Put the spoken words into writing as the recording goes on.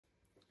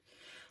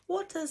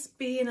What does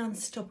being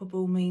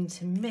unstoppable mean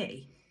to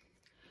me?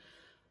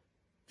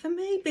 For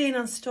me, being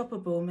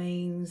unstoppable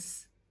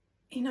means,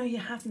 you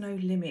have no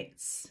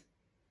limits.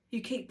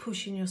 You keep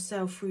pushing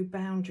yourself through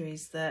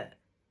boundaries that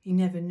you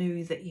never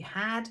knew that you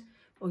had,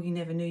 or you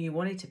never knew you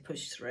wanted to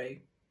push through.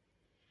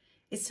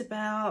 It's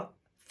about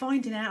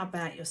finding out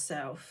about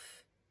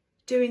yourself,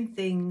 doing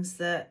things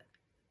that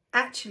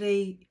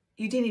actually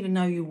you didn't even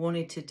know you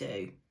wanted to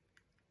do,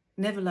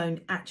 never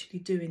alone actually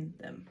doing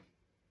them.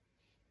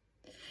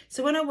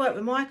 So when I work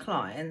with my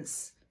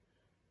clients,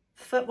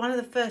 one of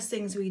the first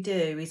things we do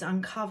is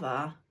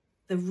uncover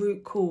the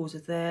root cause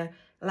of their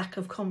lack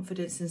of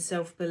confidence and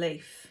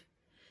self-belief.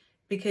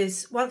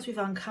 Because once we've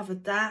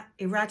uncovered that,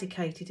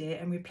 eradicated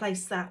it, and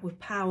replaced that with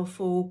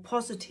powerful,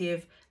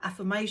 positive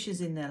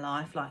affirmations in their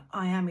life, like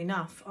I am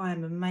enough, I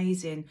am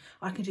amazing,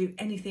 I can do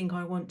anything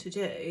I want to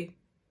do,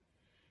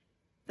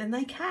 then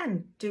they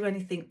can do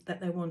anything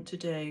that they want to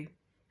do.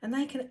 And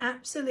they can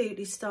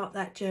absolutely start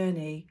that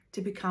journey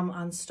to become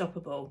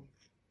unstoppable.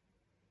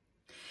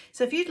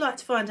 So if you'd like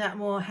to find out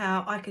more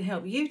how I can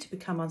help you to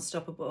become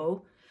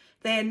unstoppable,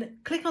 then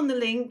click on the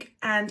link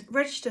and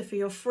register for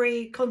your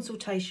free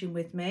consultation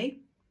with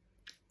me,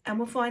 and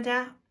we'll find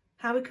out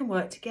how we can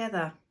work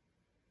together.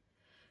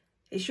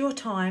 It's your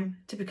time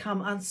to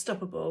become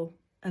unstoppable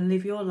and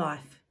live your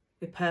life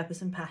with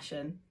purpose and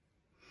passion.